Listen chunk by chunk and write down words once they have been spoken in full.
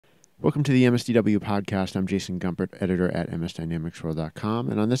Welcome to the MSDW Podcast. I'm Jason Gumpert, editor at msdynamicsworld.com,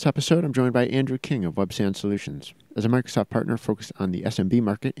 and on this episode, I'm joined by Andrew King of WebSan Solutions. As a Microsoft partner focused on the SMB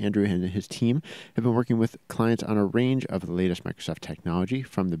market, Andrew and his team have been working with clients on a range of the latest Microsoft technology,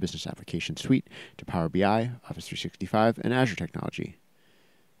 from the Business Application Suite to Power BI, Office 365, and Azure technology.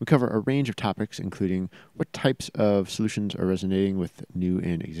 We cover a range of topics, including what types of solutions are resonating with new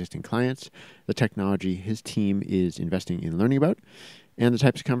and existing clients, the technology his team is investing in learning about, and the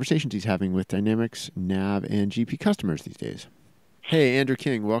types of conversations he's having with Dynamics, NAV, and GP customers these days. Hey, Andrew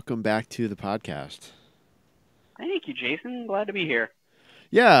King, welcome back to the podcast. Thank you, Jason. Glad to be here.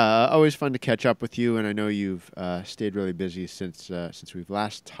 Yeah, always fun to catch up with you, and I know you've stayed really busy since we've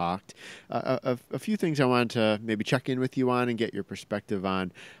last talked. A few things I wanted to maybe check in with you on and get your perspective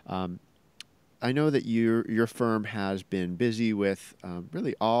on. I know that your firm has been busy with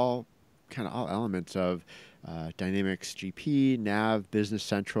really all elements of Dynamics GP, NAV, Business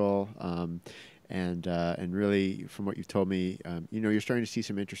Central, and really, from what you've told me, you're starting to see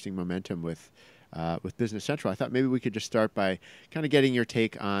some interesting momentum with Business Central. I thought maybe we could just start by kind of getting your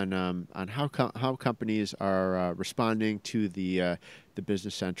take on how companies are responding to the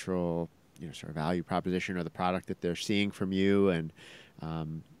Business Central sort of value proposition or the product that they're seeing from you, and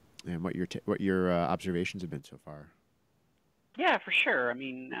what your observations have been so far. Yeah, for sure. I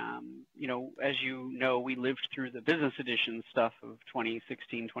mean, as you know, we lived through the business edition stuff of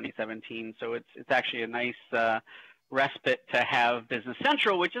 2016, 2017, so it's actually a nice respite to have Business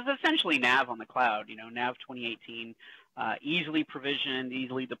Central, which is essentially NAV on the cloud. NAV 2018, easily provisioned,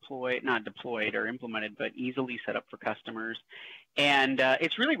 easily deployed, not deployed or implemented, but easily set up for customers. And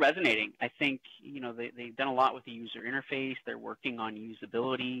it's really resonating. I think, they've done a lot with the user interface. They're working on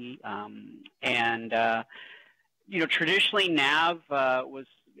usability. Traditionally NAV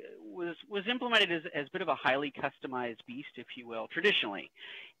was implemented as a bit of a highly customized beast, if you will, traditionally.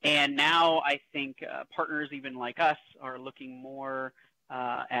 And now I think partners even like us are looking more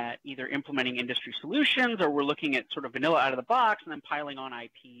at either implementing industry solutions, or we're looking at sort of vanilla out of the box and then piling on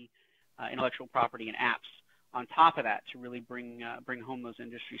IP, intellectual property, and apps on top of that to really bring home those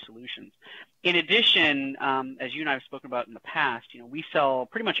industry solutions. In addition, as you and I have spoken about in the past, we sell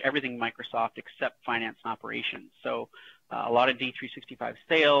pretty much everything Microsoft except finance and operations. So a lot of D365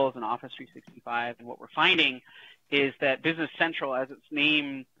 sales and Office 365, and what we're finding is that Business Central, as its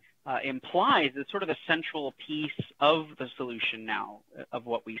name implies, is sort of the central piece of the solution now of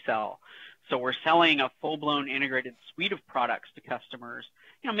what we sell. So we're selling a full-blown integrated suite of products to customers,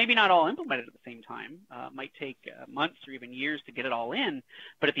 maybe not all implemented at the same time. Might take months or even years to get it all in,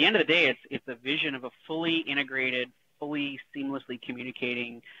 but at the end of the day, it's a vision of a fully integrated, fully seamlessly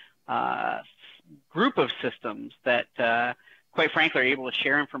communicating group of systems that, quite frankly, are able to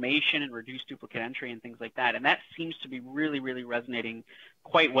share information and reduce duplicate entry and things like that. And that seems to be really, really resonating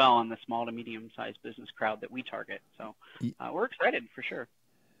quite well on the small to medium-sized business crowd that we target. So we're excited for sure.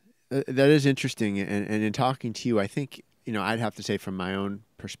 That is interesting. And in talking to you, I think, I'd have to say from my own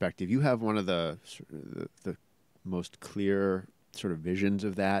perspective, you have one of the most clear sort of visions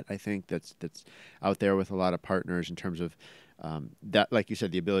of that, I think, that's out there with a lot of partners in terms of that, like you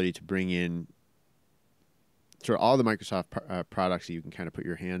said, the ability to bring in sort of all the Microsoft products that you can kind of put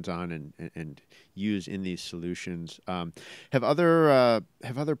your hands on and use in these solutions. Have other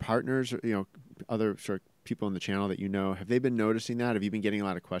partners, other sort of people in the channel that have they been noticing that? Have you been getting a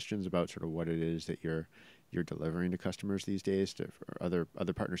lot of questions about sort of what it is that you're delivering to customers these days? Are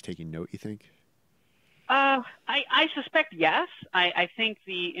other partners taking note, you think? I suspect yes. I think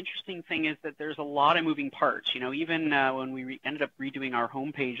the interesting thing is that there's a lot of moving parts. Even when we ended up redoing our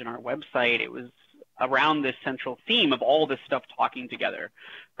homepage and our website, it was around this central theme of all this stuff talking together,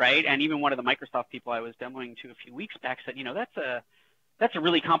 right? And even one of the Microsoft people I was demoing to a few weeks back said, that's a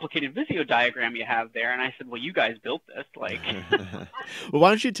really complicated Visio diagram you have there. And I said, well, you guys built this. Like, well, why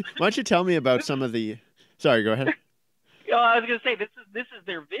don't you tell me about some of the? Sorry, go ahead. I was going to say this is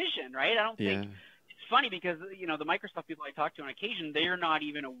their vision, right? I don't think it's funny because the Microsoft people I talk to on occasion, they are not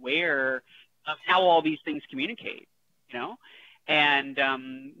even aware of how all these things communicate, And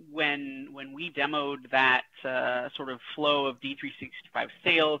when we demoed that sort of flow of D365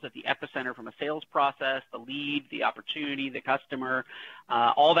 sales at the epicenter from a sales process, the lead, the opportunity, the customer,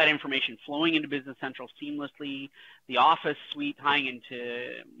 all that information flowing into Business Central seamlessly, the Office suite tying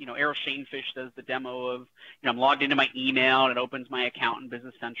into, Errol Shanefish does the demo of, I'm logged into my email and it opens my account in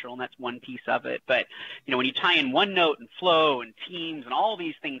Business Central, and that's one piece of it. But, when you tie in OneNote and Flow and Teams and all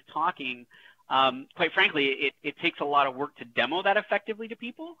these things talking, quite frankly, it takes a lot of work to demo that effectively to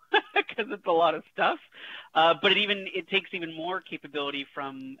people because it's a lot of stuff. But it takes even more capability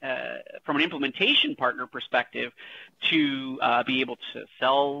from an implementation partner perspective to be able to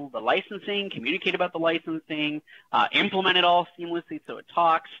sell the licensing, communicate about the licensing, implement it all seamlessly so it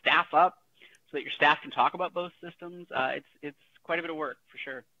talks, staff up so that your staff can talk about both systems. It's quite a bit of work for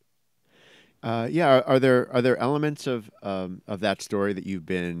sure. Are there elements of that story that you've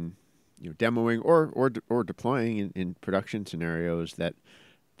been demoing or deploying in production scenarios that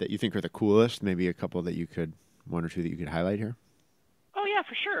you think are the coolest? Maybe a couple that one or two that you could highlight here. Oh yeah,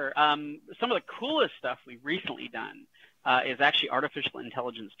 for sure. Some of the coolest stuff we've recently done is actually artificial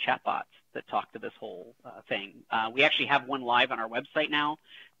intelligence chatbots that talk to this whole thing. We actually have one live on our website now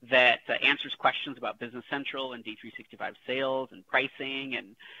that answers questions about Business Central and D365 sales and pricing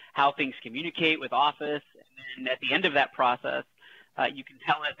and how things communicate with Office. And then at the end of that process, you can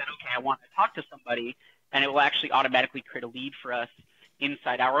tell it that, okay, I want to talk to somebody, and it will actually automatically create a lead for us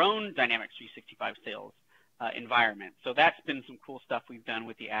inside our own Dynamics 365 sales environment. So that's been some cool stuff we've done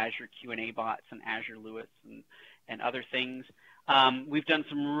with the Azure Q&A bots and Azure Lewis and other things. We've done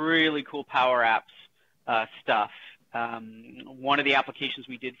some really cool PowerApps stuff. One of the applications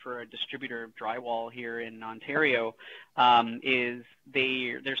we did for a distributor of drywall here in Ontario is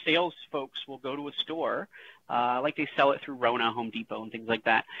their sales folks will go to a store, like they sell it through Rona, Home Depot, and things like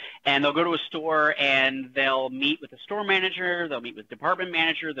that. And they'll go to a store and they'll meet with a store manager, they'll meet with department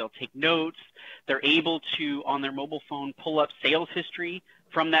manager, they'll take notes. They're able to, on their mobile phone, pull up sales history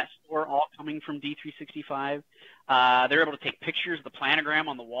from that store, all coming from D365. They're able to take pictures of the planogram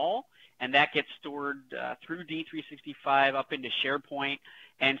on the wall, and that gets stored through D365 up into SharePoint.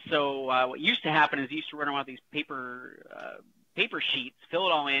 And so what used to happen is you used to run around with these paper sheets, fill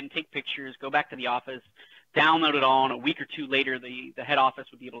it all in, take pictures, go back to the office, download it all, and a week or two later the head office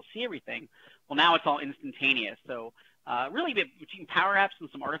would be able to see everything. Well, now it's all instantaneous. So really between PowerApps and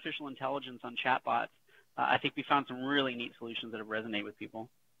some artificial intelligence on chatbots, I think we found some really neat solutions that have resonated with people.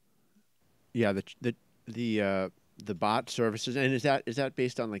 Yeah, the bot services, and is that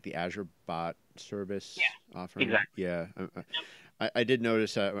based on like the Azure bot service offering? Exactly. Yeah, I did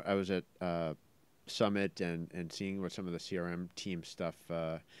notice I was at Summit and seeing what some of the CRM team stuff,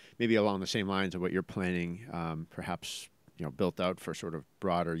 maybe along the same lines of what you're planning, perhaps built out for sort of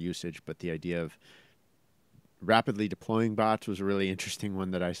broader usage. But the idea of rapidly deploying bots was a really interesting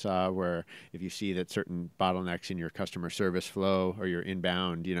one that I saw, where if you see that certain bottlenecks in your customer service flow or your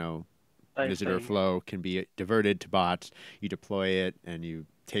inbound, visitor flow can be diverted to bots, you deploy it and you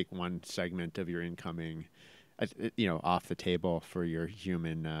take one segment of your incoming, off the table for your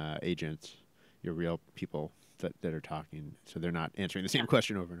human agents, your real people that are talking, so they're not answering the same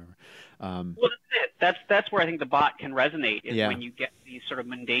question over and over. Well, that's it. That's where I think the bot can resonate, is when you get these sort of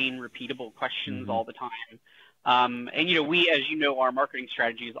mundane, repeatable questions all the time. And we, as you know, our marketing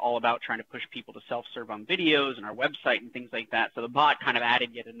strategy is all about trying to push people to self-serve on videos and our website and things like that. So the bot kind of added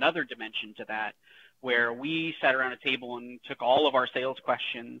yet another dimension to that, where we sat around a table and took all of our sales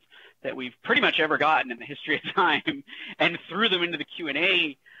questions that we've pretty much ever gotten in the history of time and threw them into the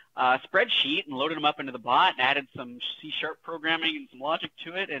Q&A spreadsheet and loaded them up into the bot and added some C# programming and some logic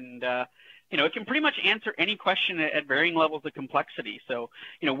to it. And it can pretty much answer any question at varying levels of complexity. So,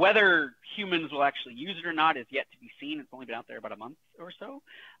 whether humans will actually use it or not is yet to be seen. It's only been out there about a month or so.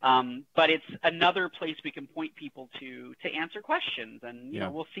 But it's another place we can point people to answer questions. And,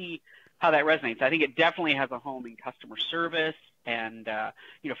 we'll see how that resonates. I think it definitely has a home in customer service and,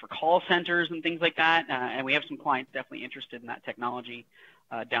 for call centers and things like that. And we have some clients definitely interested in that technology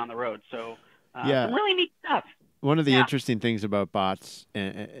down the road. So some really neat stuff. One of the interesting things about bots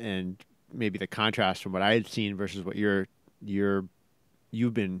and maybe the contrast from what I had seen versus what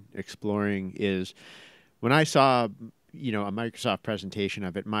you've been exploring is, when I saw a Microsoft presentation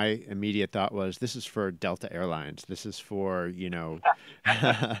of it, my immediate thought was, this is for Delta Airlines. This is for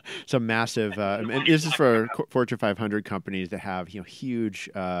some massive and this is for Fortune 500 companies that have huge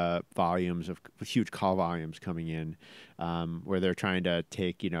huge call volumes coming in, where they're trying to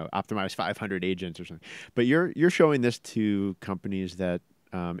take optimize 500 agents or something. But you're showing this to companies that,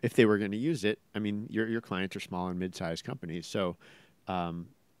 if they were going to use it, I mean, your clients are small and mid-sized companies. So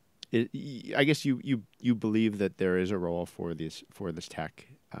I guess you believe that there is a role for this tech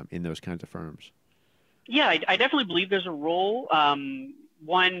in those kinds of firms. Yeah, I definitely believe there's a role.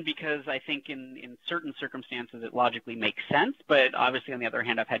 One, because I think in certain circumstances it logically makes sense, but obviously on the other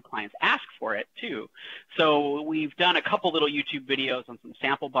hand, I've had clients ask for it too. So we've done a couple little YouTube videos on some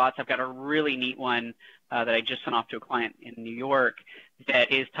sample bots. I've got a really neat one that I just sent off to a client in New York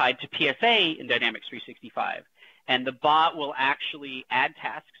that is tied to PSA in Dynamics 365. and the bot will actually add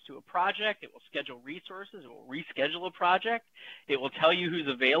tasks to a project. It will schedule resources. It will reschedule a project. It will tell you who's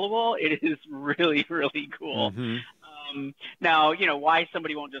available. It is really, really cool. Mm-hmm. Now, why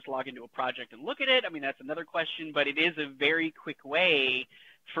somebody won't just log into a project and look at it, I mean, that's another question, but it is a very quick way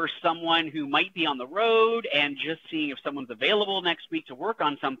for someone who might be on the road and just seeing if someone's available next week to work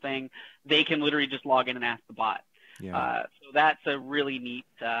on something, they can literally just log in and ask the bot. Yeah. So that's a really neat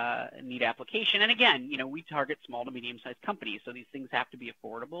application. And again, we target small to medium-sized companies, so these things have to be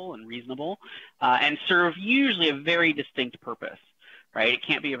affordable and reasonable and serve usually a very distinct purpose. Right? It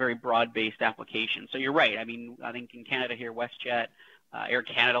can't be a very broad-based application. So you're right. I mean, I think in Canada here, WestJet, Air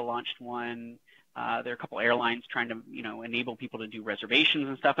Canada launched one. There are a couple airlines trying to, enable people to do reservations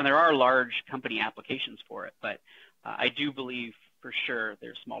and stuff. And there are large company applications for it. But I do believe for sure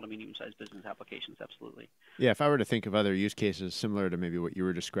there's small to medium-sized business applications. Absolutely. Yeah. If I were to think of other use cases similar to maybe what you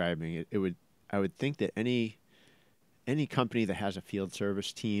were describing, I would think that any company that has a field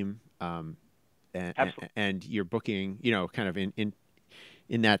service team and you're booking, kind of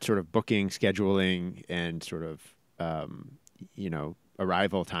in that sort of booking, scheduling, and sort of,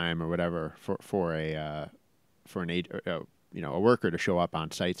 arrival time or whatever for a worker to show up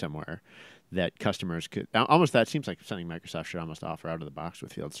on site somewhere, that customers could almost, that seems like something Microsoft should almost offer out of the box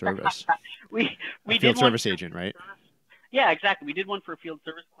with field service. we field service agent, right? Yeah, exactly. We did one for a field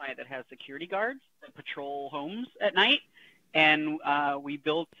service client that has security guards that patrol homes at night, and we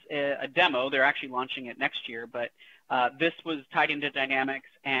built a demo. They're actually launching it next year, but this was tied into Dynamics,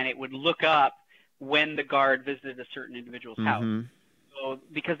 and it would look up when the guard visited a certain individual's house. So,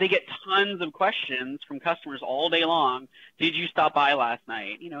 because they get tons of questions from customers all day long, did you stop by last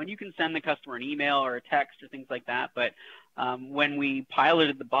night? And you can send the customer an email or a text or things like that. But when we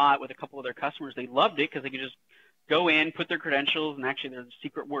piloted the bot with a couple of their customers, they loved it because they could just go in, put their credentials, and actually there's a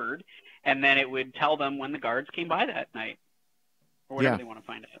secret word, and then it would tell them when the guards came by that night or whatever they want to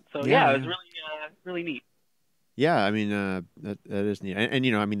find out. So, it was really, really neat. Yeah, I mean, that is neat.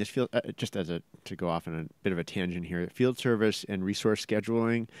 And I mean, this field, just to go off on a bit of a tangent here, field service and resource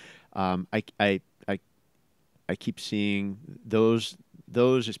scheduling, I keep seeing those,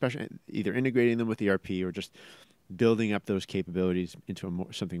 especially either integrating them with ERP or just building up those capabilities into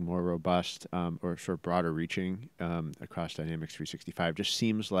something more robust or sort of broader reaching across Dynamics 365 just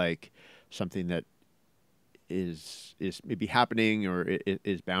seems like something that is maybe happening or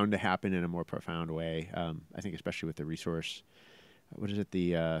is bound to happen in a more profound way. I think especially with the resource, what is it,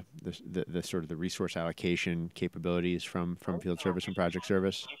 the sort of the resource allocation capabilities from field service and project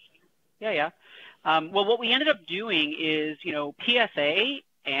service. Yeah. Well, what we ended up doing is, PSA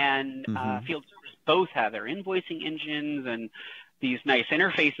and field service both have their invoicing engines and these nice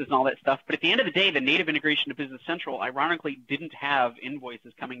interfaces and all that stuff. But at the end of the day, the native integration to Business Central, ironically, didn't have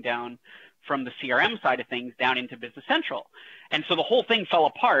invoices coming down from the CRM side of things down into Business Central. And so the whole thing fell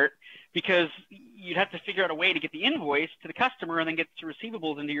apart because you'd have to figure out a way to get the invoice to the customer and then get the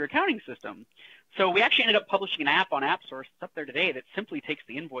receivables into your accounting system. So we actually ended up publishing an app on AppSource. It's up there today that simply takes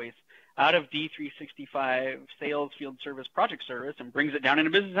the invoice out of D365 Sales, Field Service, Project Service and brings it down into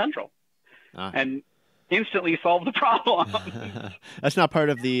Business Central. And instantly solve the problem. That's not part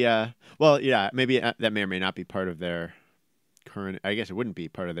of the, maybe that may or may not be part of their current, I guess it wouldn't be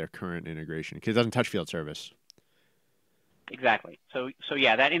part of their current integration because it doesn't touch field service. Exactly. So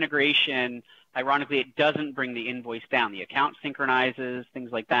yeah, that integration, ironically, it doesn't bring the invoice down. The account synchronizes,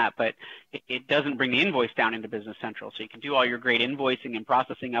 things like that, but it doesn't bring the invoice down into Business Central. So you can do all your great invoicing and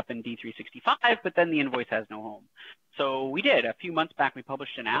processing up in D365, but then the invoice has no home. So we did. A few months back, we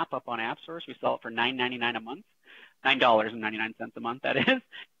published an app up on AppSource. We sell it for $9.99 a month, $9.99 a month, that is.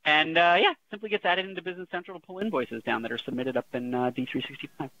 And simply gets added into Business Central to pull invoices down that are submitted up in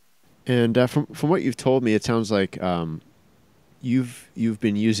D365. And from what you've told me, it sounds like you've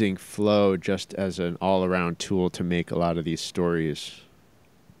been using Flow just as an all-around tool to make a lot of these stories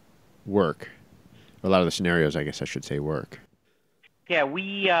work. A lot of the scenarios, I guess I should say, work. Yeah,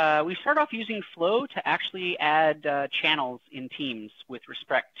 we started off using Flow to actually add channels in Teams with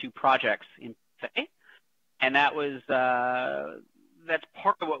respect to projects in PSA, and that's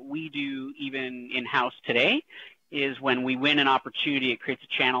part of what we do even in-house today. Is when we win an opportunity, it creates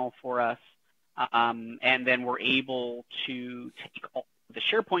a channel for us. And then we're able to take all the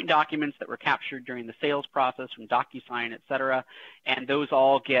SharePoint documents that were captured during the sales process from DocuSign, et cetera, and those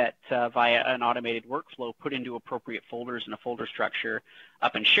all get via an automated workflow put into appropriate folders in a folder structure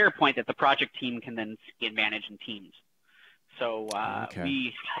up in SharePoint that the project team can then see and manage in Teams. So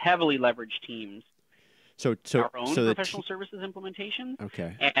we heavily leverage Teams. Our own professional services implementation.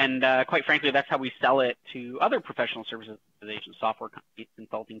 Okay. And quite frankly, that's how we sell it to other professional services organizations, software companies,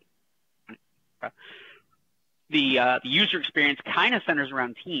 consulting. the user experience kind of centers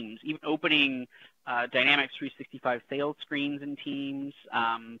around Teams, even opening Dynamics 365 sales screens in Teams,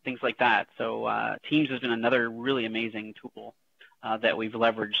 things like that. So Teams has been another really amazing tool that we've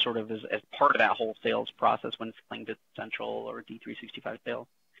leveraged sort of as part of that whole sales process when selling Business Central or D365 sales.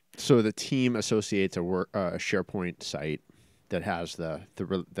 So the team associates a SharePoint site that has that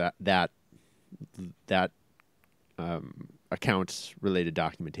accounts related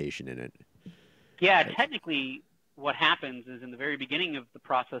documentation in it. Yeah, technically what happens is in the very beginning of the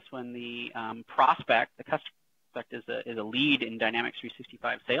process when the prospect, the customer prospect is a lead in Dynamics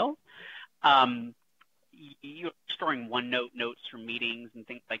 365 sales, you're storing OneNote notes from meetings and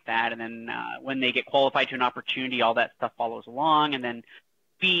things like that. And then when they get qualified to an opportunity, all that stuff follows along. And then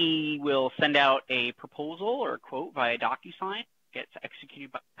we will send out a proposal or a quote via DocuSign. Gets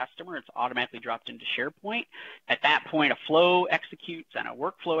executed by the customer. It's automatically dropped into SharePoint. At that point, a flow executes and a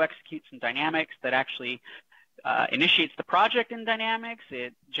workflow executes in Dynamics that actually initiates the project in Dynamics.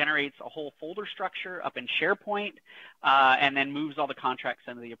 It generates a whole folder structure up in SharePoint, and then moves all the contracts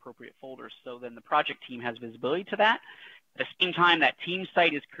into the appropriate folders. So then the project team has visibility to that. At the same time, that team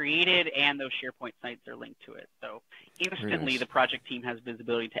site is created and those SharePoint sites are linked to it. So instantly, the project team has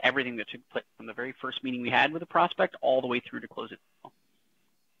visibility to everything that took place from the very first meeting we had with a prospect all the way through to close it.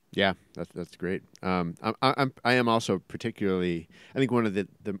 Yeah, that's great. I am also particularly, I think one of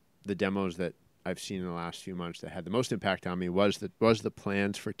the demos that I've seen in the last few months that had the most impact on me was the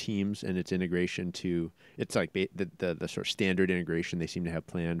plans for Teams and its integration to, it's like the sort of standard integration they seem to have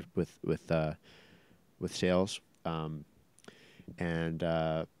planned with sales. And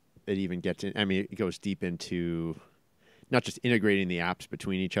it even gets in, I mean, it goes deep into not just integrating the apps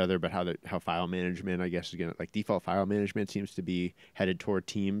between each other, but how file management, I guess, is going to, like default file management seems to be headed toward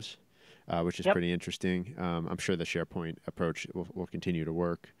Teams, which is pretty interesting. I'm sure the SharePoint approach will continue to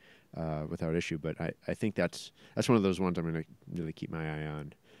work without issue, but I think that's one of those ones I'm going to really keep my eye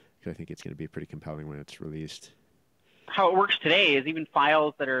on because I think it's going to be pretty compelling when it's released. How it works today is even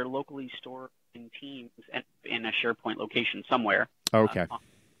files that are locally stored in Teams and in a SharePoint location somewhere. Okay.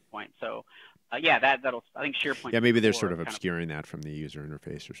 Point. So, that'll. I think SharePoint. Yeah, maybe they're sort of obscuring that from the user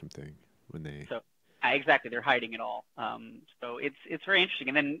interface or something when they. So, exactly, they're hiding it all. So it's very interesting,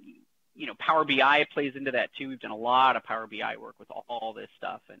 and then Power BI plays into that too. We've done a lot of Power BI work with all this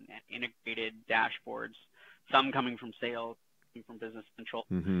stuff and integrated dashboards. Some coming from sales, coming from Business Central.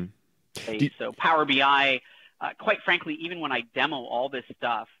 Mm-hmm. So Power BI. Quite frankly, even when I demo all this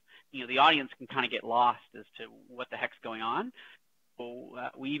stuff, the audience can kind of get lost as to what the heck's going on. So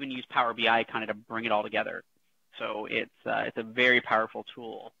we even use Power BI kind of to bring it all together. So it's a very powerful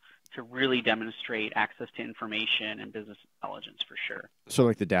tool to really demonstrate access to information and business intelligence for sure. So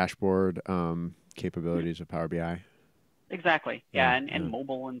like the dashboard capabilities of Power BI? Exactly. Yeah, and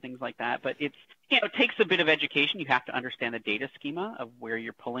mobile and things like that. But it takes a bit of education. You have to understand the data schema of where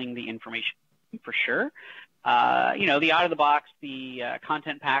you're pulling the information for sure. The out of the box, the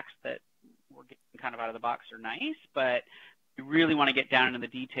content packs that we're getting kind of out of the box are nice, but you really want to get down into the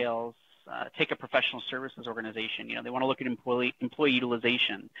details. Take a professional services organization. They want to look at employee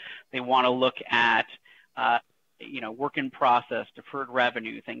utilization. They want to look at work in process, deferred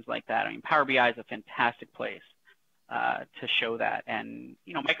revenue, things like that. I mean, Power BI is a fantastic place to show that. And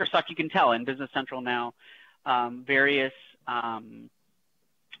Microsoft, you can tell in Business Central now, various content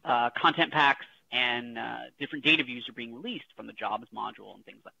packs and different data views are being released from the jobs module and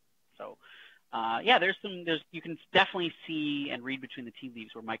things like that. So, you can definitely see and read between the tea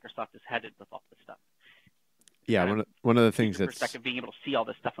leaves where Microsoft is headed with all this stuff. Yeah, one of the things that's perspective, being able to see all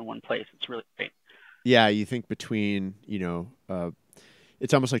this stuff in one place, it's really great. Yeah, you think between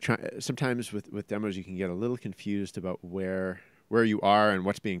it's almost like sometimes with demos you can get a little confused about where you are and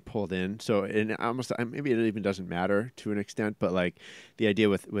what's being pulled in. So maybe it even doesn't matter to an extent, but like the idea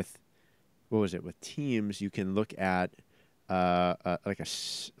with what was it with Teams, you can look at an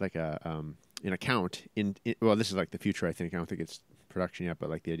account well, this is like the future, I think. I don't think it's production yet, but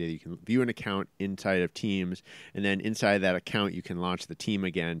like the idea that you can view an account inside of Teams, and then inside that account you can launch the team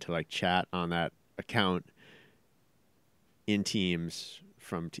again to like chat on that account in Teams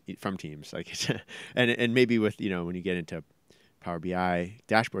from Teams, like and maybe with when you get into Power BI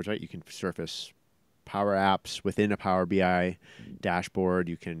dashboards, right? You can surface PowerApps within a Power BI dashboard.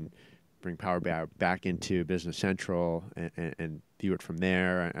 You can bring Power BI back into Business Central and view it from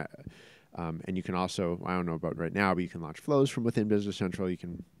there. And you can also, I don't know about right now, but you can launch flows from within Business Central. I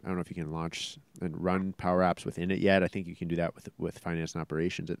don't know if you can launch and run PowerApps within it yet. I think you can do that with finance and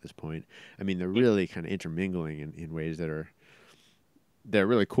operations at this point. I mean, they're really kind of intermingling in ways they're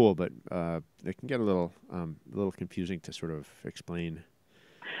really cool, but they can get a little confusing to sort of explain.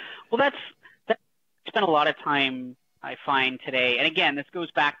 Well, that's spend a lot of time, I find today, and again, this goes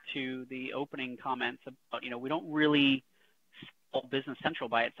back to the opening comments about, we don't really sell Business Central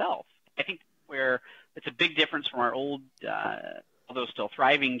by itself. I think where it's a big difference from our old, although still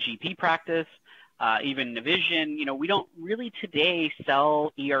thriving GP practice, even Navision, we don't really today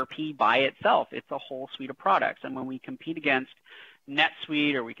sell ERP by itself. It's a whole suite of products. And when we compete against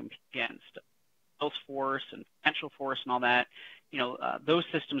NetSuite or we compete against Salesforce and Financialforce and all that, those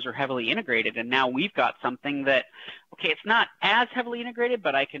systems are heavily integrated. And now we've got something that, okay, it's not as heavily integrated,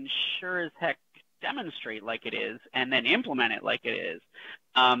 but I can sure as heck demonstrate like it is and then implement it like it is.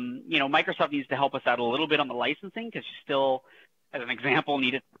 Microsoft needs to help us out a little bit on the licensing because you still, as an example,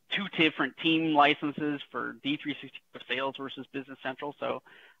 needed 2 different team licenses for D365 Sales versus Business Central. So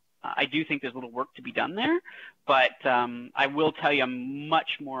I do think there's a little work to be done there. But I will tell you I'm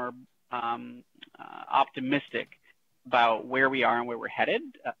much more optimistic about where we are and where we're headed.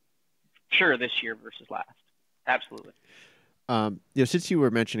 Sure, this year versus last. Absolutely. Since you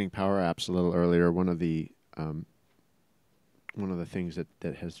were mentioning PowerApps a little earlier, one of the things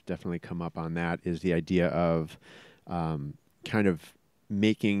that has definitely come up on that is the idea of kind of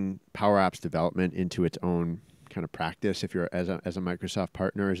making PowerApps development into its own kind of practice. If you're as a Microsoft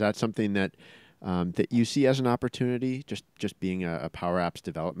partner, is that something that that you see as an opportunity? Just being a PowerApps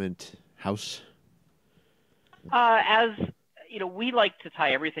development house. We like to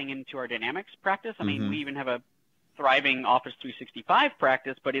tie everything into our Dynamics practice. I mean, we even have a thriving Office 365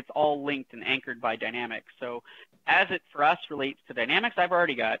 practice, but it's all linked and anchored by Dynamics. So as it for us relates to Dynamics, I've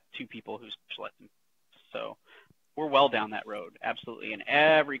already got 2 people who specialize in. So we're well down that road, absolutely. And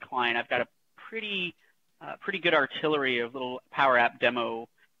every client, I've got a pretty good artillery of little Power App demo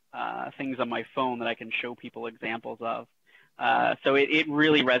things on my phone that I can show people examples of. So it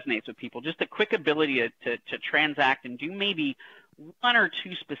really resonates with people. Just a quick ability to transact and do maybe 1 or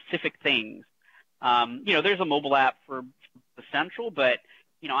 2 specific things. There's a mobile app for the Central, but,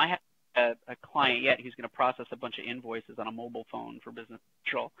 I have a client yet who's going to process a bunch of invoices on a mobile phone for Business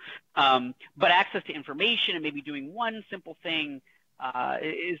Central. But access to information and maybe doing 1 simple thing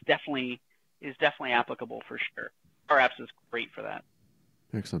is definitely applicable for sure. PowerApps is great for that.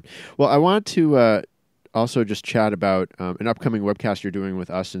 Excellent. Well, I want to also just chat about an upcoming webcast you're doing with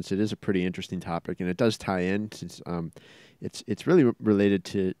us, since it is a pretty interesting topic, and it does tie in since it's really related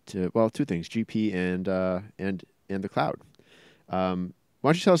to 2 things: GP and the cloud. Why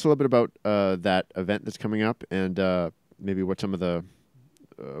don't you tell us a little bit about that event that's coming up, and maybe what some of the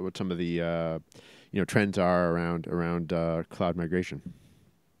trends are around cloud migration?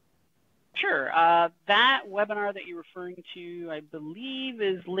 Sure. That webinar that you're referring to, I believe,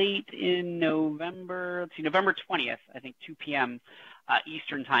 is late in November. Let's see, November 20th, I think, 2 p.m.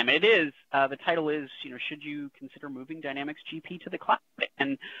 Eastern time. And it is, the title is, should you consider moving Dynamics GP to the cloud?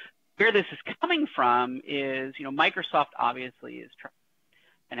 And where this is coming from is, Microsoft obviously is trying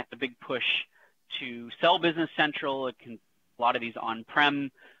and has a big push to sell Business Central. A lot of these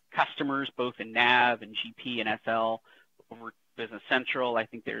on-prem customers, both in NAV and GP and SL, over Business Central. I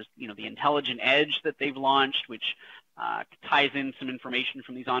think there's, the Intelligent Edge that they've launched, which ties in some information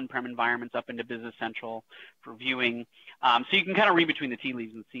from these on-prem environments up into Business Central for viewing. So you can kind of read between the tea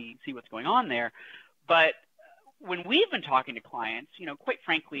leaves and see what's going on there. But when we've been talking to clients, quite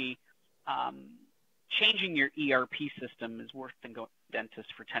frankly, changing your ERP system is worse than going to the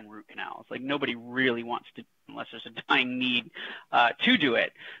dentist for 10 root canals. Like, nobody really wants to, unless there's a dying need to do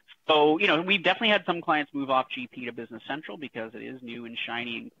it. So, we've definitely had some clients move off GP to Business Central because it is new and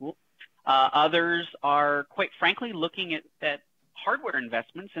shiny and cool. Others are, quite frankly, looking at hardware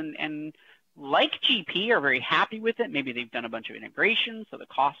investments and like GP, are very happy with it. Maybe they've done a bunch of integrations, so the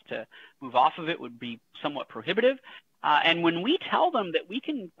cost to move off of it would be somewhat prohibitive. And when we tell them that we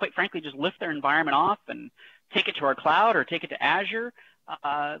can, quite frankly, just lift their environment off and take it to our cloud or take it to Azure,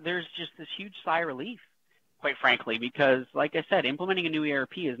 there's just this huge sigh of relief, quite frankly, because, like I said, implementing a new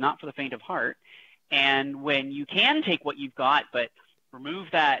ERP is not for the faint of heart. And when you can take what you've got, but remove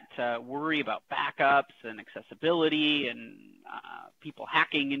that worry about backups and accessibility and people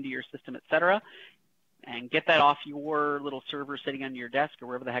hacking into your system, et cetera, and get that off your little server sitting on your desk or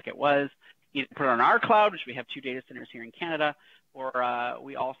wherever the heck it was, either put it on our cloud, which we have 2 data centers here in Canada, or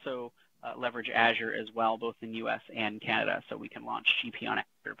we also leverage Azure as well, both in US and Canada, so we can launch GP on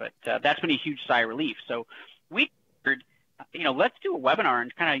Azure. But that's been a huge sigh of relief. So we figured, let's do a webinar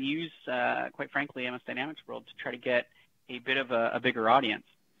and kind of use, quite frankly, MS Dynamics World to try to get a bit of a bigger audience.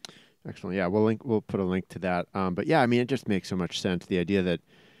 Excellent. Yeah, we'll put a link to that. But yeah, I mean, it just makes so much sense. The idea that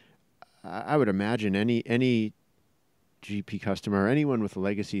I would imagine any GP customer or anyone with a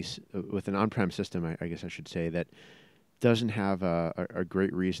legacy, with an on-prem system, I guess I should say, that doesn't have a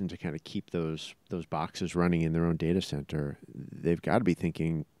great reason to kind of keep those boxes running in their own data center, they've got to be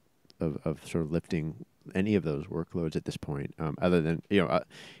thinking of sort of lifting any of those workloads at this point, other than,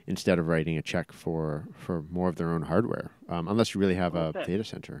 instead of writing a check for more of their own hardware, unless you really have a data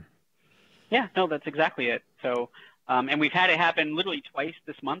center. Yeah, no, that's exactly it. So, and we've had it happen literally twice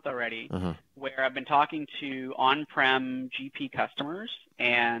this month already, where I've been talking to on-prem GP customers,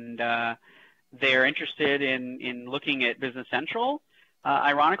 and they're interested in looking at Business Central,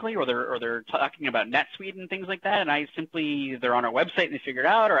 ironically, or they're talking about NetSuite and things like that. And they're on our website and they figure it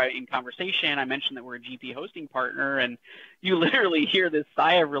out, or in conversation, I mentioned that we're a GP hosting partner, and you literally hear this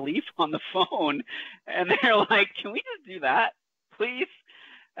sigh of relief on the phone, and they're like, "Can we just do that, please?"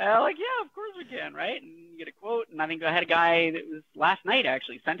 Like, yeah, of course we can, right? And you get a quote, and I think I had a guy that was last night,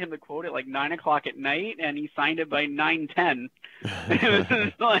 actually, sent him the quote at like 9 o'clock at night, and he signed it by 9:10. It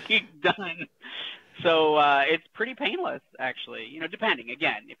was like done. So it's pretty painless, actually. Depending,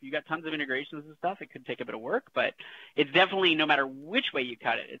 again, if you got tons of integrations and stuff, it could take a bit of work, but it's definitely, no matter which way you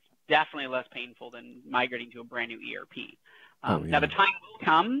cut it, it's definitely less painful than migrating to a brand new ERP. Now, the time will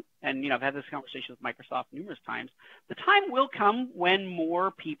come, and I've had this conversation with Microsoft numerous times. The time will come when more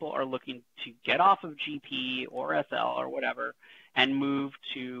people are looking to get off of GP or SL or whatever and move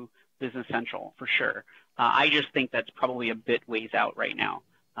to Business Central for sure. I just think that's probably a bit ways out right now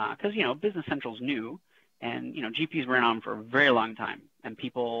because Business Central's new, and GP's been on for a very long time, and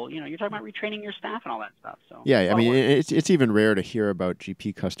people, you're talking about retraining your staff and all that stuff. So yeah, I mean, it's even rare to hear about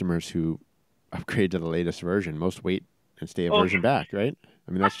GP customers who upgrade to the latest version. Most wait and stay a version back, right?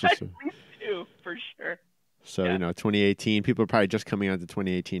 I mean, that's just too, for sure. So, 2018, people are probably just coming on to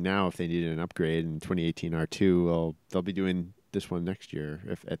 2018 now if they needed an upgrade, and 2018 R2, well, they'll be doing this one next year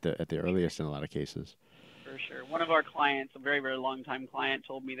if at the earliest in a lot of cases. For sure. One of our clients, a very, very long-time client,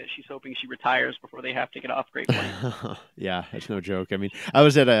 told me that she's hoping she retires before they have to get an upgrade plan. Yeah, that's no joke. I mean, I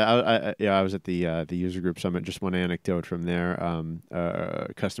was at the user group summit. Just one anecdote from there.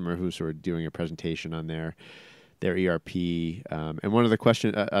 A customer who's sort of doing a presentation on their ERP, and one of the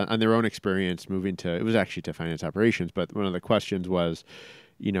questions on their own experience moving it was actually to finance operations, but one of the questions was,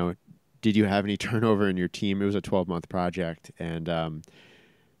 did you have any turnover in your team? It was a 12-month project, and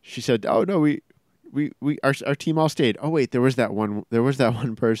she said, "Oh no, our team all stayed. Oh wait, there was that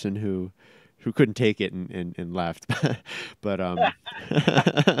one person who couldn't take it and left." But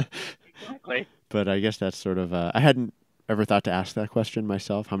exactly. But I guess that's sort of I hadn't ever thought to ask that question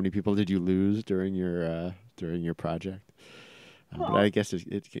myself. How many people did you lose during your project? But I guess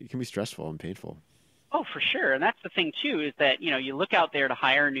it can be stressful and painful. Oh, for sure. And that's the thing, too, is that, you look out there to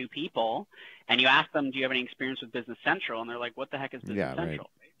hire new people, and you ask them, do you have any experience with Business Central? And they're like, what the heck is Business Central? Right.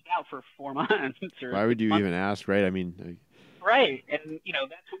 It's been out for 4 months. Or why would you even ask, right? I mean... Right. And,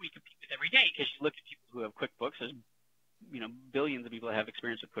 that's what we compete with every day, because you look at people who have QuickBooks. There's, billions of people that have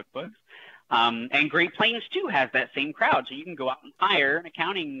experience with QuickBooks. And Great Plains, too, has that same crowd. So you can go out and hire an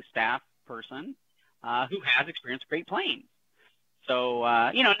accounting staff person who has experience with Great Plains. So,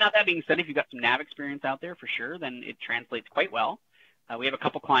 now that being said, if you've got some NAV experience out there, for sure, then it translates quite well. We have a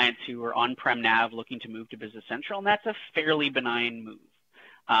couple clients who are on-prem NAV looking to move to Business Central, and that's a fairly benign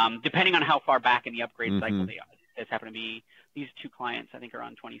move, depending on how far back in the upgrade cycle they are. It's happened to be these two clients, I think, are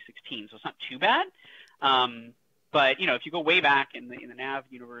on 2016, so it's not too bad. But, if you go way back in the NAV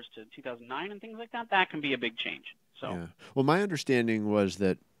universe to 2009 and things like that, that can be a big change. So, yeah. Well, my understanding was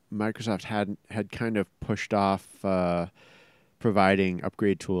that Microsoft had kind of pushed off providing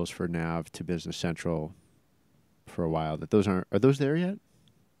upgrade tools for NAV to Business Central for a while. Are those there yet?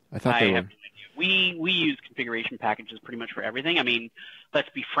 I thought they were. We use configuration packages pretty much for everything. I mean, let's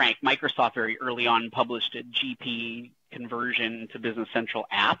be frank. Microsoft very early on published a GP conversion to Business Central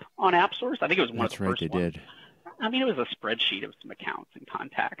app on AppSource. I think it was one of the first ones. That's right, they did. I mean, it was a spreadsheet of some accounts and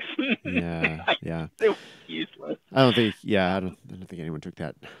contacts. Yeah, yeah. It was useless. I don't think anyone took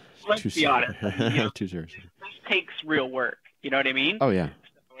that be honest. too seriously. This takes real work. You know what I mean? Oh, yeah.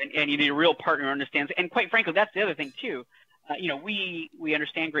 And you need a real partner who understands. And quite frankly, that's the other thing, too. We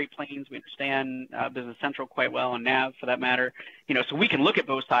understand Great Plains. We understand Business Central quite well, and NAV for that matter. So we can look at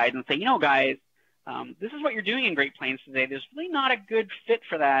both sides and say, guys, this is what you're doing in Great Plains today. There's really not a good fit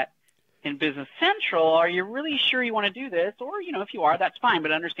for that in Business Central. Are you really sure you want to do this? Or, if you are, that's fine.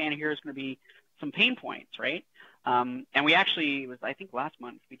 But understand here is going to be some pain points, right? And we actually, I think last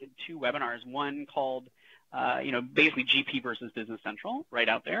month, we did 2 webinars. One called, basically GP versus Business Central right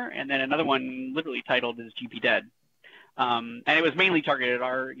out there. And then another one literally titled is GP Dead. And it was mainly targeted at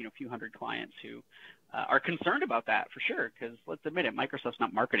our, few hundred clients who are concerned about that for sure. Because let's admit it, Microsoft's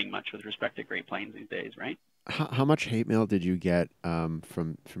not marketing much with respect to Great Plains these days, right? How much hate mail did you get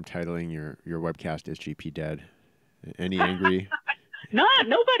from titling your webcast as GP Dead? Any angry?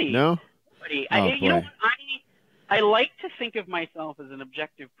 Nobody. No? Nobody. Oh, You know, boy. I like to think of myself as an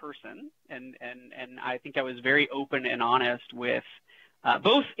objective person, and I think I was very open and honest with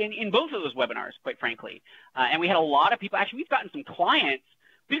both in both of those webinars, quite frankly. And we had a lot of people. Actually, we've gotten some clients.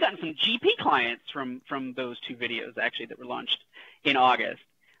 We've gotten some GP clients from those two videos actually that were launched in August,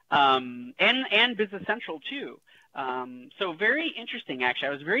 and Business Central too. So very interesting. Actually,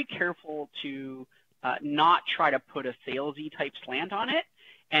 I was very careful to not try to put a salesy type slant on it,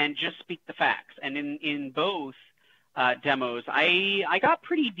 and just speak the facts. And in both demos, I got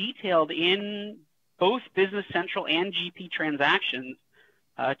pretty detailed in both Business Central and GP transactions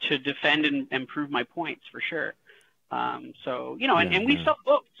to defend and prove my points for sure. So, you know, and we sell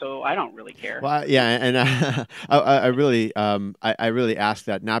both, so I don't really care. Well, yeah, and I really ask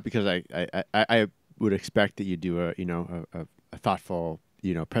that not because I would expect that you do a thoughtful,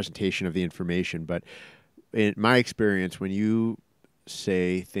 presentation of the information, but in my experience, when you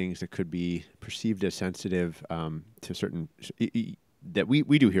say things that could be perceived as sensitive to certain that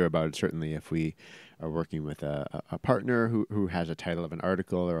we do hear about it, certainly if we are working with a partner who has a title of an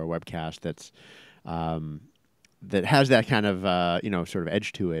article or a webcast that's that has that kind of sort of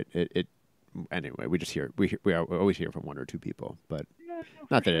edge to it. Anyway, we always hear from one or two people, but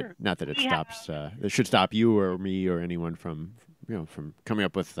not that it stops. It should stop you or me or anyone from coming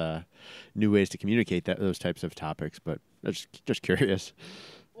up with new ways to communicate those types of topics. But just curious.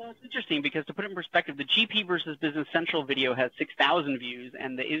 Well, it's interesting because to put it in perspective, the GP versus Business Central video has 6,000 views,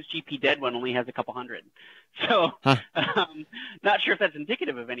 and the Is GP Dead one only has a couple hundred. So, not sure if that's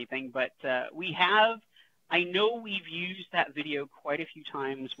indicative of anything, but I know we've used that video quite a few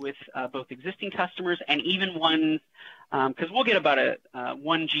times with both existing customers and even ones, because we'll get about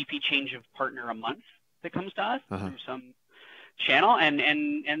one GP change of partner a month that comes to us through some channel,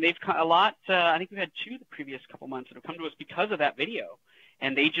 and they've a lot. I think we've had two the previous couple months that have come to us because of that video,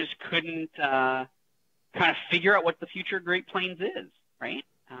 and they just couldn't kind of figure out what the future of Great Plains is, right?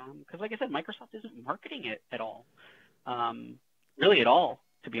 Because like I said, Microsoft isn't marketing it at all, really at all,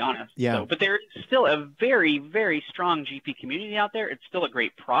 to be honest. Yeah. So, but there is still a very, very strong GP community out there. It's still a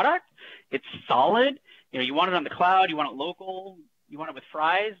great product. It's solid. You want it on the cloud, you want it local, you want it with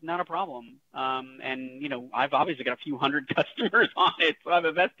fries, not a problem. And I've obviously got a few hundred customers on it, so I have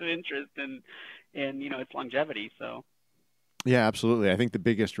a vested interest in its longevity. So. Yeah, absolutely. I think the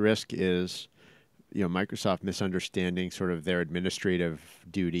biggest risk is, Microsoft misunderstanding sort of their administrative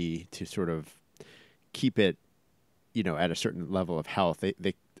duty to sort of keep it, at a certain level of health.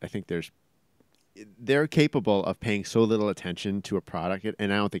 I think they're capable of paying so little attention to a product,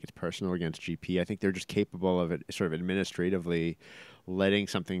 and I don't think it's personal against GP. I think they're just capable of it sort of administratively letting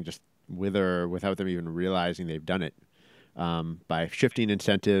something just wither without them even realizing they've done it, by shifting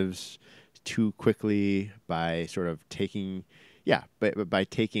incentives too quickly, by sort of taking, by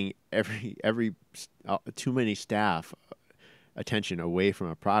taking every too many staff attention away from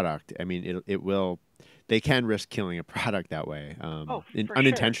a product. I mean, they can risk killing a product that way,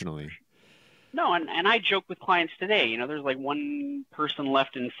 unintentionally. Sure. No, and I joke with clients today, there's like one person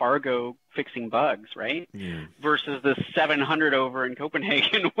left in Fargo fixing bugs, right? Yeah. Versus the 700 over in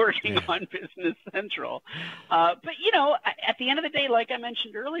Copenhagen working on Business Central. But, at the end of the day, like I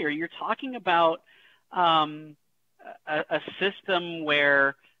mentioned earlier, you're talking about a system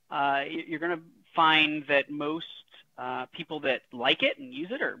where you're going to find that most people that like it and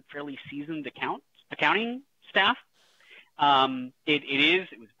use it are fairly seasoned accounting staff.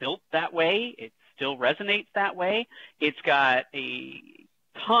 It was built that way. It still resonates that way. It's got a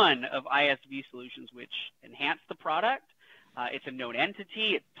ton of ISV solutions which enhance the product. It's a known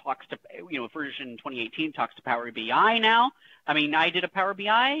entity. It talks to, version 2018 talks to Power BI now. I mean, I did a Power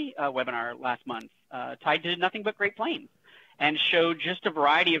BI webinar last month tied to nothing but Great Plains, and showed just a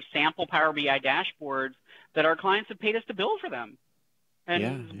variety of sample Power BI dashboards that our clients have paid us to build for them. And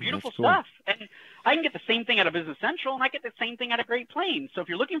it's beautiful stuff. Cool. And I can get the same thing out of Business Central, and I get the same thing out of Great Plains. So if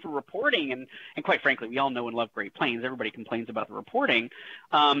you're looking for reporting, and quite frankly, we all know and love Great Plains. Everybody complains about the reporting.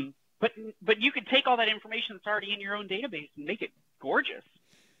 But you could take all that information that's already in your own database and make it gorgeous,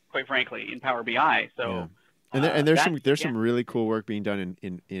 quite frankly, in Power BI. So, and there's some really cool work being done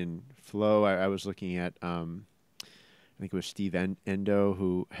in Flow. I was looking at I think it was Steve Endo,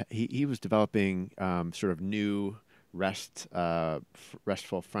 who he was developing sort of new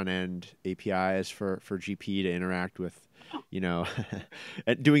RESTful front end APIs for GP to interact with,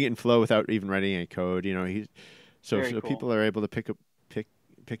 and doing it in Flow without even writing any code. So cool. People are able to pick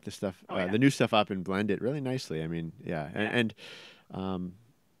the stuff, the new stuff up and blend it really nicely. I mean, and I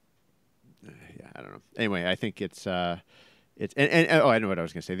don't know. Anyway, I think it's I know what I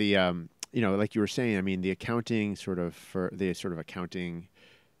was going to say. like you were saying, I mean, the accounting accounting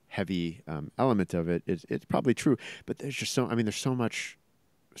heavy element of it it's probably true, but there's so much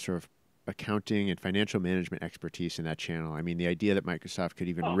sort of accounting and financial management expertise in that channel. I mean, the idea that Microsoft could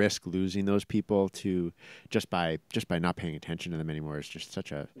even risk losing those people to just by not paying attention to them anymore is just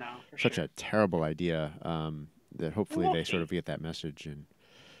such a terrible idea. That hopefully they sort of get that message and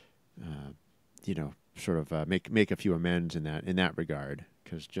make a few amends in that regard,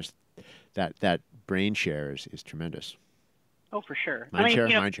 because just that brain share is tremendous. Oh, for sure. Mind share.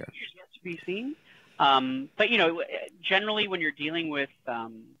 Yet to be seen. But generally when you're dealing with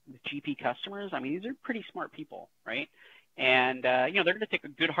GP customers, I mean, these are pretty smart people, right? And they're going to take a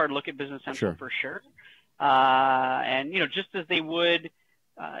good hard look at Business Central for sure. And just as they would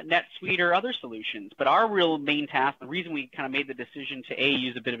NetSuite or other solutions. But our real main task, the reason we kind of made the decision to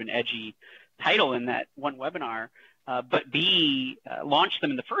use a bit of an edgy title in that one webinar, but B, launch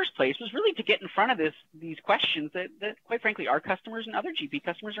them in the first place, was really to get in front of these questions that quite frankly our customers and other GP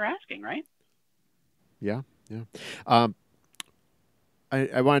customers are asking, right? Yeah.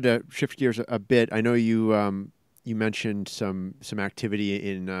 I wanted to shift gears a bit. I know you mentioned some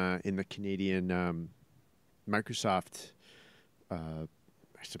activity in the Canadian Microsoft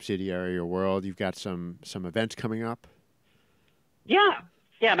subsidiary or world. You've got some events coming up. Yeah.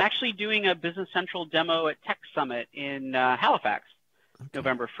 I'm actually doing a Business Central demo at Tech Summit in Halifax,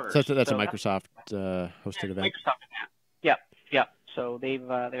 November 1st. So that's a Microsoft hosted event. Microsoft event. Yep. So they've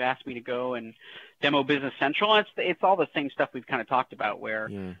asked me to go and demo Business Central. It's all the same stuff we've kind of talked about, where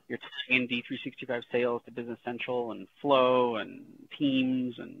you're tying in D365 sales to Business Central and Flow and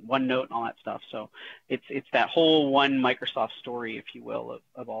Teams and OneNote and all that stuff. So it's that whole one Microsoft story, if you will,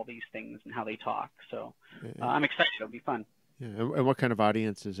 of all these things and how they talk. So I'm excited. It'll be fun. Yeah. And what kind of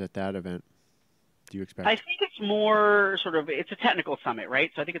audience is at that event, do you expect? I think it's more it's a technical summit,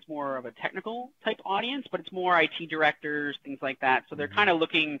 right? So I think it's more of a technical type audience, but it's more IT directors, things like that. So they're kind of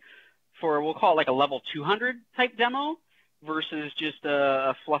looking for, we'll call it like a level 200 type demo versus just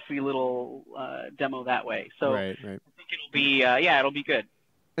a fluffy little demo that way. So right. I think it'll be, it'll be good.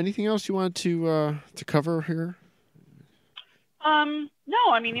 Anything else you want to cover here?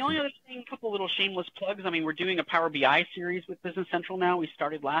 No, I mean, the only other thing, a couple little shameless plugs. I mean, we're doing a Power BI series with Business Central now. We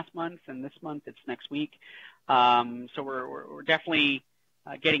started last month, and this month it's next week. So we're definitely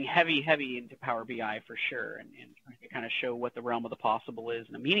getting heavy into Power BI for sure, and trying to kind of show what the realm of the possible is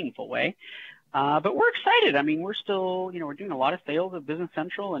in a meaningful way. But we're excited. I mean, we're still, we're doing a lot of sales of Business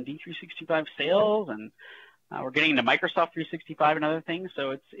Central and D365 sales, and we're getting into Microsoft 365 and other things.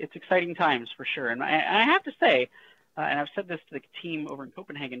 So it's exciting times for sure. And I have to say, and I've said this to the team over in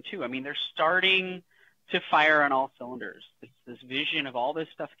Copenhagen too, I mean, they're starting to fire on all cylinders. This vision of all this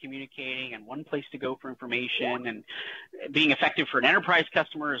stuff communicating and one place to go for information and being effective for an enterprise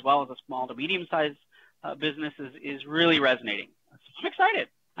customer as well as a small to medium-sized business is really resonating. So I'm excited,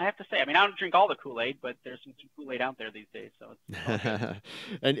 I have to say. I mean, I don't drink all the Kool-Aid, but there's some Kool-Aid out there these days. So it's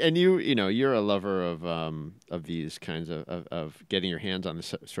and you're a lover of these kinds of getting your hands on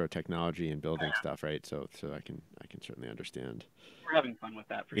this sort of technology and building stuff, right? So I can certainly understand. We're having fun with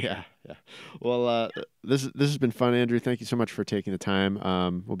that for sure. Yeah. Well, this has been fun, Andrew. Thank you so much for taking the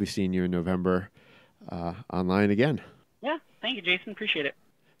time. We'll be seeing you in November online again. Yeah. Thank you, Jason. Appreciate it.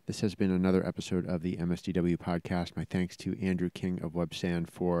 This has been another episode of the MSDW Podcast. My thanks to Andrew King of WebSan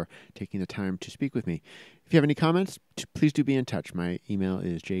for taking the time to speak with me. If you have any comments, please do be in touch. My email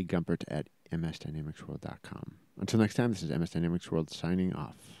is jgumpert@msdynamicsworld.com. Until next time, this is MS Dynamics World signing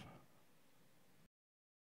off.